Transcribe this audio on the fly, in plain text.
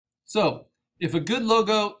So if a good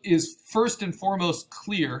logo is first and foremost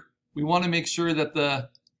clear, we want to make sure that the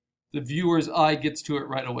viewer's eye gets to it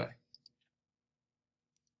right away.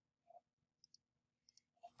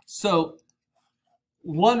 So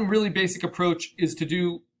one really basic approach is to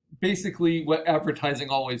do basically what advertising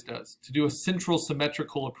always does, to do a central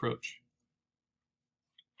symmetrical approach.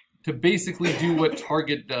 To basically do what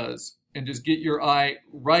Target does and just get your eye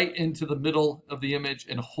right into the middle of the image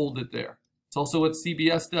and hold it there. It's also what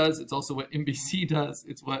CBS does. It's also what NBC does.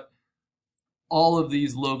 It's what all of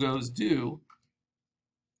these logos do.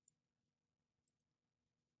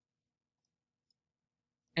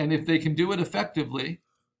 And if they can do it effectively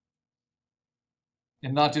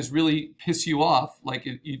and not just really piss you off, like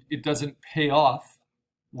it doesn't pay off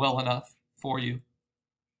well enough for you,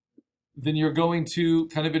 then you're going to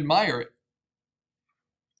kind of admire it.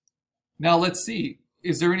 Now let's see,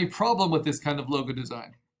 is there any problem with this kind of logo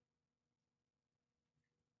design?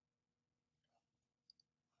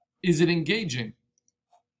 Is it engaging?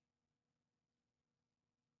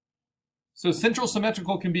 So central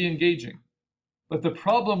symmetrical can be engaging, but the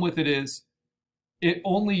problem with it is it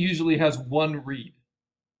only usually has one read,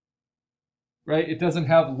 right? It doesn't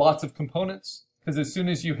have lots of components, because as soon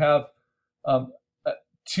as you have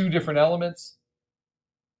two different elements,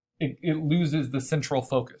 it loses the central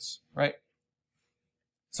focus, right?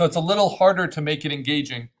 So it's a little harder to make it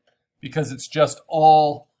engaging because it's just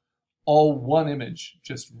all one image,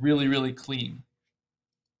 just really, really clean.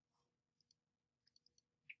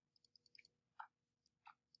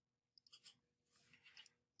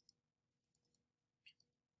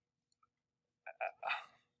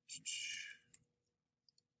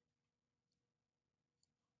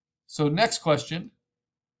 So next question.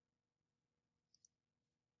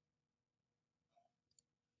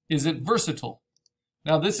 Is it versatile?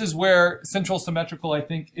 Now this is where central symmetrical, I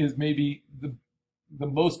think, is maybe the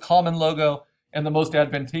most common logo and the most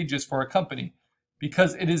advantageous for a company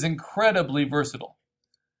because it is incredibly versatile.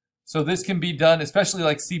 So this can be done, especially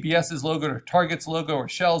like CBS's logo or Target's logo or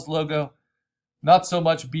Shell's logo, not so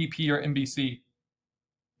much BP or NBC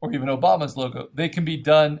or even Obama's logo. They can be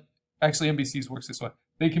done, actually NBC's works this way,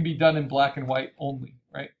 they can be done in black and white only,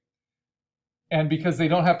 right? And because they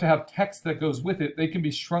don't have to have text that goes with it, they can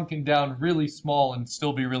be shrunken down really small and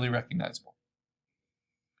still be really recognizable.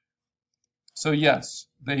 So yes,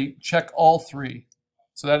 they check all three.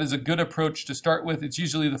 So that is a good approach to start with. It's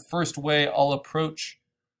usually the first way I'll approach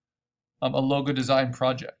a logo design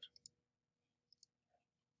project.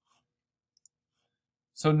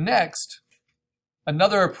 So next,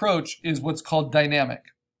 another approach is what's called dynamic.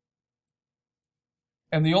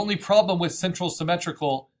 And the only problem with central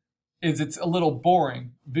symmetrical is it's a little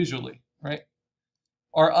boring visually, right?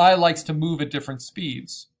 Our eye likes to move at different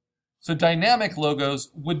speeds. So dynamic logos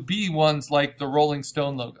would be ones like the Rolling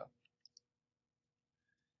Stone logo.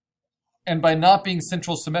 And by not being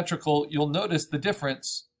central symmetrical, you'll notice the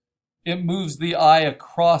difference. It moves the eye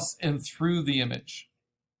across and through the image,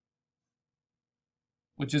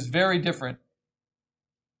 which is very different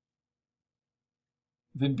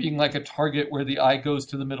than being like a Target where the eye goes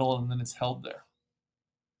to the middle and then it's held there.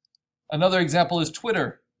 Another example is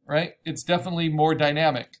Twitter, right? It's definitely more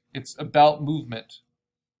dynamic. It's about movement.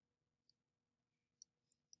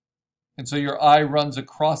 And so your eye runs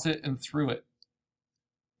across it and through it.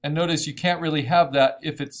 And notice you can't really have that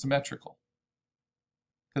if it's symmetrical,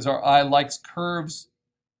 because our eye likes curves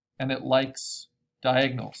and it likes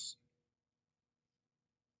diagonals.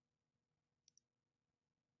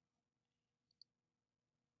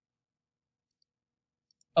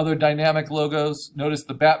 Other dynamic logos, notice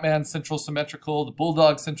the Batman central symmetrical, the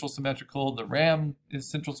Bulldog central symmetrical, the Ram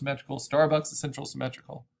is central symmetrical, Starbucks is central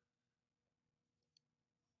symmetrical.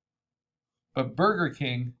 But Burger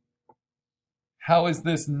King, how is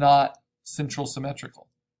this not central symmetrical?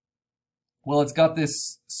 Well, it's got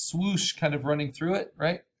this swoosh kind of running through it,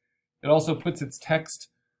 right? It also puts its text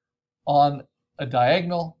on a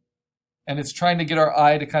diagonal, and it's trying to get our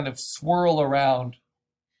eye to kind of swirl around.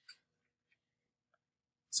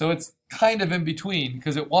 So it's kind of in between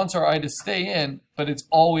because it wants our eye to stay in, but it's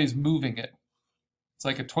always moving it. It's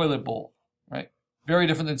like a toilet bowl, right? Very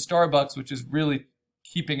different than Starbucks, which is really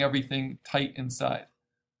keeping everything tight inside.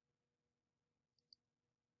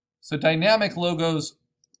 So dynamic logos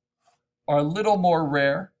are a little more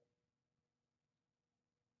rare.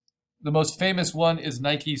 The most famous one is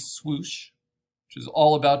Nike's swoosh, which is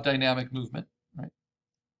all about dynamic movement, right?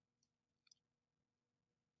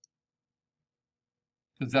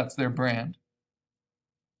 Because that's their brand.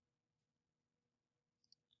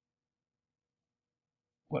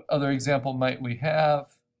 What other example might we have?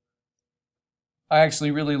 I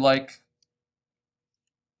actually really like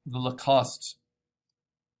the Lacoste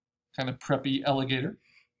kind of preppy alligator.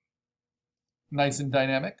 Nice and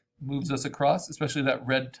dynamic, moves us across, especially that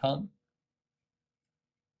red tongue.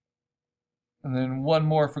 And then one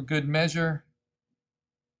more for good measure.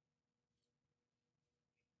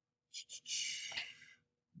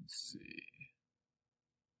 Let's see.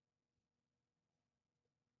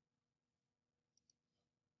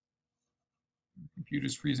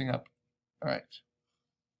 Computer's freezing up. All right.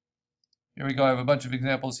 Here we go. I have a bunch of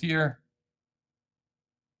examples here.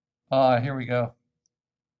 Here we go.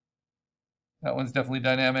 That one's definitely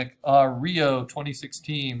dynamic. Rio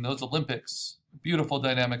 2016, those Olympics. Beautiful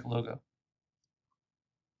dynamic logo.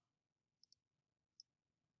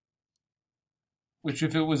 Which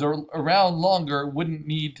if it was around longer, wouldn't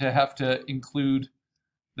need to have to include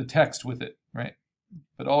the text with it, right?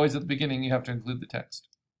 But always at the beginning, you have to include the text.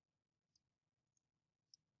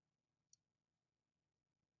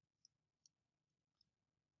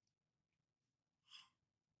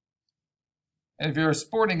 And if you're a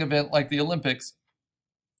sporting event like the Olympics,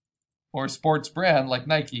 or a sports brand like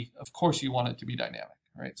Nike, of course you want it to be dynamic,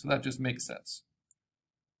 right? So that just makes sense.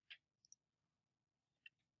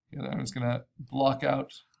 Yeah, I'm just going to block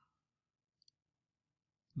out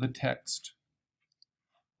the text.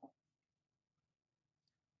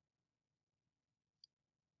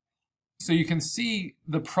 So you can see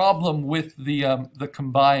the problem with the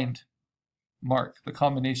combined mark, the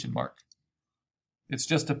combination mark. It's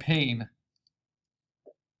just a pain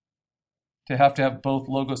to have both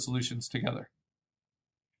logo solutions together.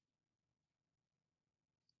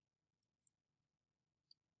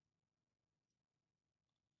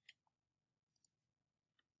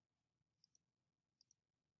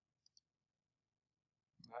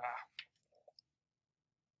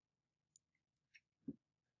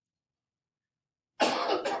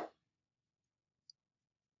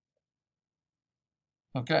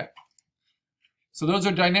 Okay. So those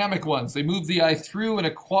are dynamic ones. They move the eye through and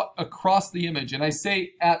across the image. And I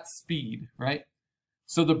say at speed, right?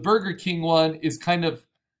 So the Burger King one is kind of,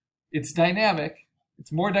 it's dynamic.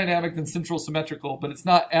 It's more dynamic than central symmetrical, but it's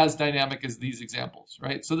not as dynamic as these examples,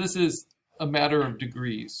 right? So this is a matter of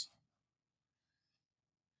degrees.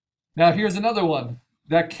 Now here's another one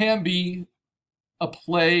that can be a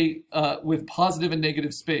play with positive and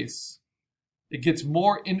negative space. It gets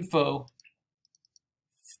more info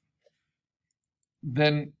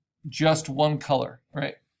than just one color,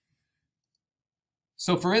 right?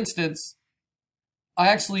 So for instance, I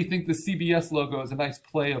actually think the CBS logo is a nice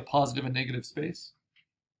play of positive and negative space,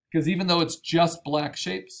 because even though it's just black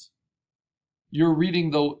shapes, you're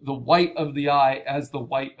reading the white of the eye as the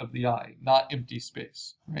white of the eye, not empty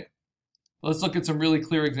space, right? Let's look at some really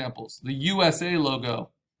clear examples. The USA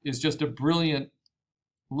logo is just a brilliant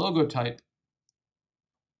logo type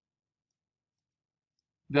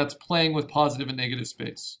that's playing with positive and negative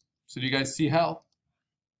space. So do you guys see how?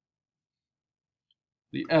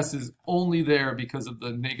 The S is only there because of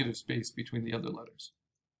the negative space between the other letters.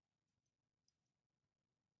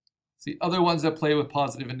 See, other ones that play with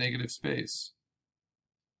positive and negative space.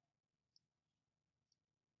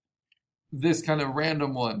 This kind of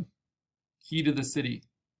random one, key to the city,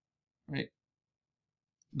 right?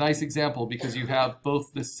 Nice example because you have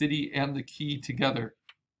both the city and the key together,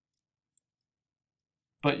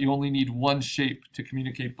 but you only need one shape to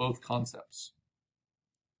communicate both concepts.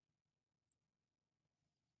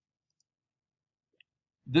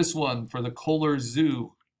 This one for the Kohler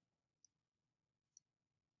Zoo.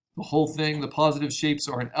 The whole thing, the positive shapes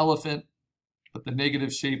are an elephant, but the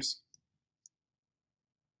negative shapes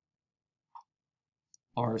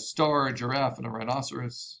are a star, a giraffe, and a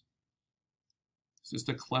rhinoceros. It's just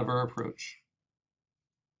a clever approach.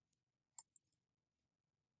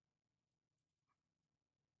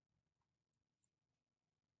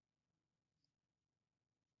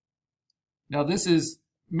 Now this is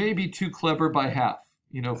maybe too clever by half,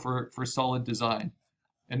 you know, for solid design.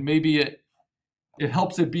 And maybe it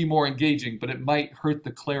helps it be more engaging, but it might hurt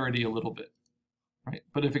the clarity a little bit, right?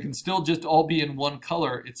 But if it can still just all be in one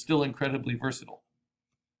color, it's still incredibly versatile.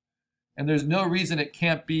 And there's no reason it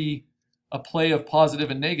can't be a play of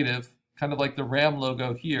positive and negative, kind of like the Ram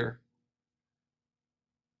logo here,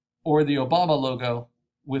 or the Obama logo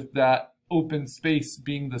with that open space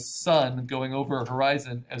being the sun going over a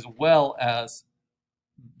horizon, as well as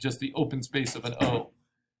just the open space of an O.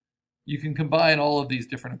 You can combine all of these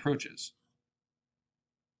different approaches.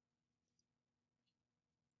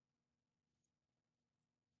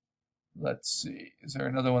 Let's see, is there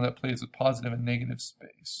another one that plays with positive and negative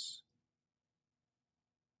space?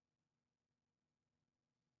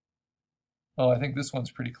 Oh, I think this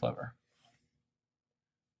one's pretty clever.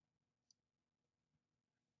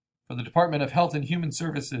 for the Department of Health and Human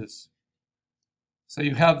Services. So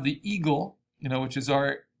you have the eagle, which is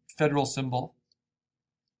our federal symbol,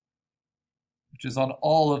 which is on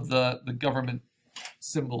all of the government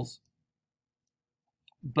symbols.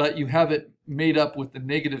 But you have it made up with the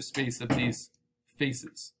negative space of these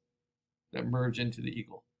faces that merge into the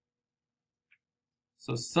eagle.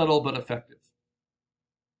 So subtle but effective.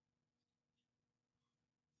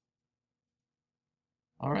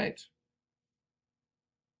 All right.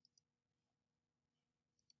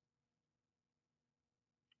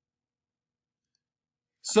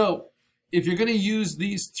 So if you're going to use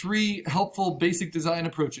these 3 helpful basic design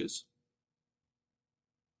approaches,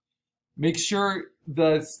 make sure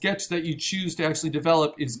the sketch that you choose to actually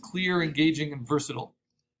develop is clear, engaging, and versatile.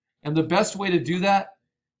 And the best way to do that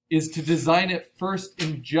is to design it first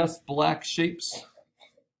in just black shapes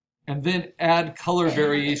and then add color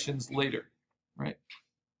variations later, right?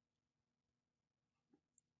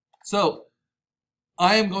 So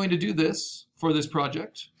I am going to do this for this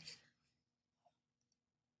project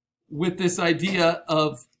with this idea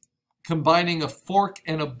of combining a fork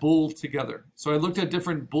and a bull together. So I looked at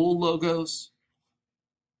different bull logos.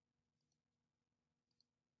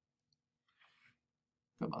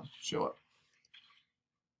 Come on, show up.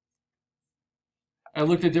 I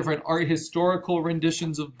looked at different art historical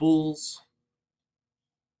renditions of bulls,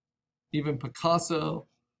 even Picasso,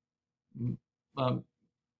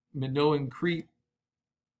 Minoan Crete,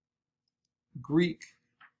 Greek,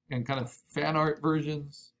 and kind of fan art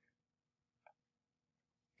versions.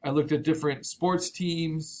 I looked at different sports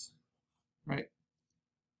teams, right?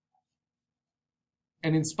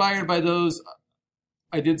 And inspired by those,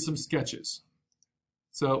 I did some sketches.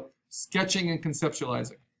 So sketching and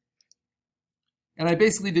conceptualizing. And I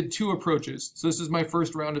basically did 2 approaches. So this is my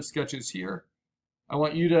first round of sketches here. I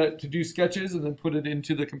want you to do sketches and then put it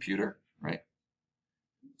into the computer, right?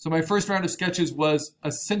 So my first round of sketches was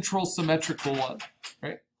a central symmetrical one,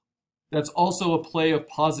 right? That's also a play of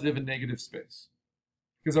positive and negative space.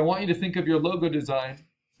 Because I want you to think of your logo design,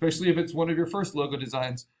 especially if it's one of your first logo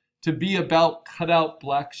designs, to be about cutout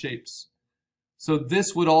black shapes. So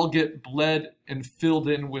this would all get bled and filled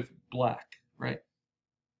in with black, right?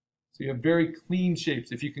 So you have very clean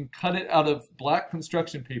shapes. If you can cut it out of black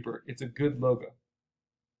construction paper, it's a good logo.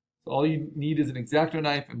 So all you need is an X-Acto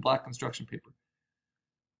knife and black construction paper.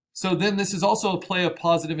 So then this is also a play of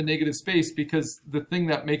positive and negative space because the thing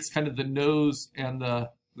that makes kind of the nose and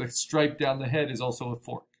the stripe down the head is also a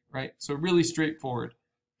fork, right? So really straightforward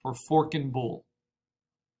for fork and bull.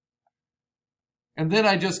 And then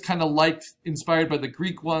I just kind of liked, inspired by the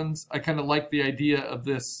Greek ones, I kind of liked the idea of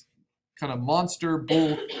this kind of monster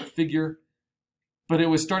bull figure, but it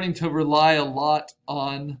was starting to rely a lot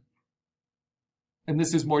on, and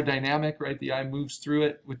this is more dynamic, right? The eye moves through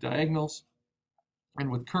it with diagonals and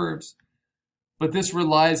with curves, but this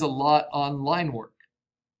relies a lot on line work.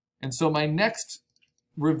 And so my next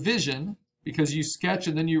revision, because you sketch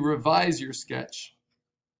and then you revise your sketch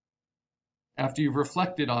after you've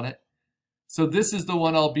reflected on it, so this is the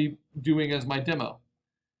one I'll be doing as my demo.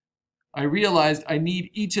 I realized I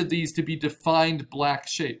need each of these to be defined black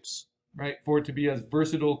shapes, right? For it to be as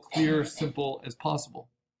versatile, clear, simple as possible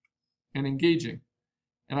and engaging.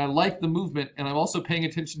 And I like the movement, and I'm also paying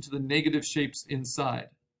attention to the negative shapes inside.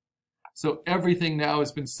 So everything now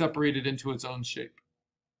has been separated into its own shape.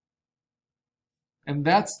 And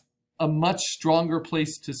that's a much stronger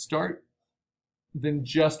place to start than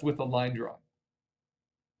just with a line drawing.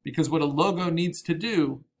 Because what a logo needs to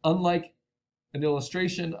do, unlike an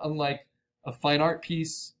illustration, unlike a fine art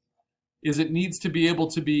piece, is it needs to be able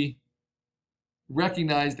to be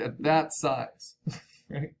recognized at that size,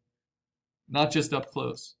 right? Not just up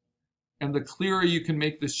close. And the clearer you can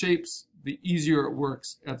make the shapes, the easier it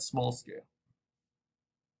works at small scale.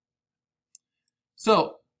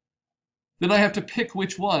 So then I have to pick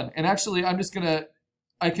which one. And actually,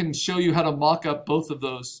 I can show you how to mock up both of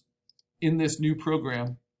those in this new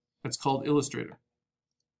program that's called Illustrator.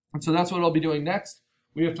 And so that's what I'll be doing next.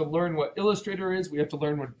 We have to learn what Illustrator is. We have to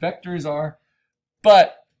learn what vectors are.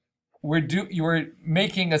 But you're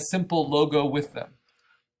making a simple logo with them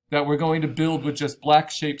that we're going to build with just black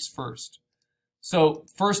shapes first. So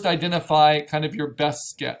first identify kind of your best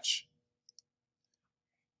sketch.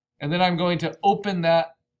 And then I'm going to open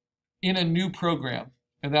that in a new program.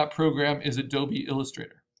 And that program is Adobe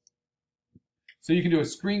Illustrator. So you can do a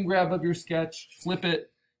screen grab of your sketch, flip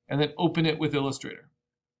it, and then open it with Illustrator.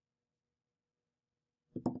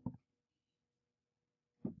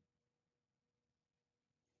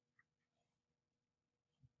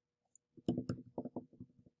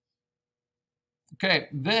 Okay,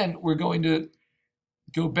 then we're going to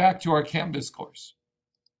go back to our Canvas course.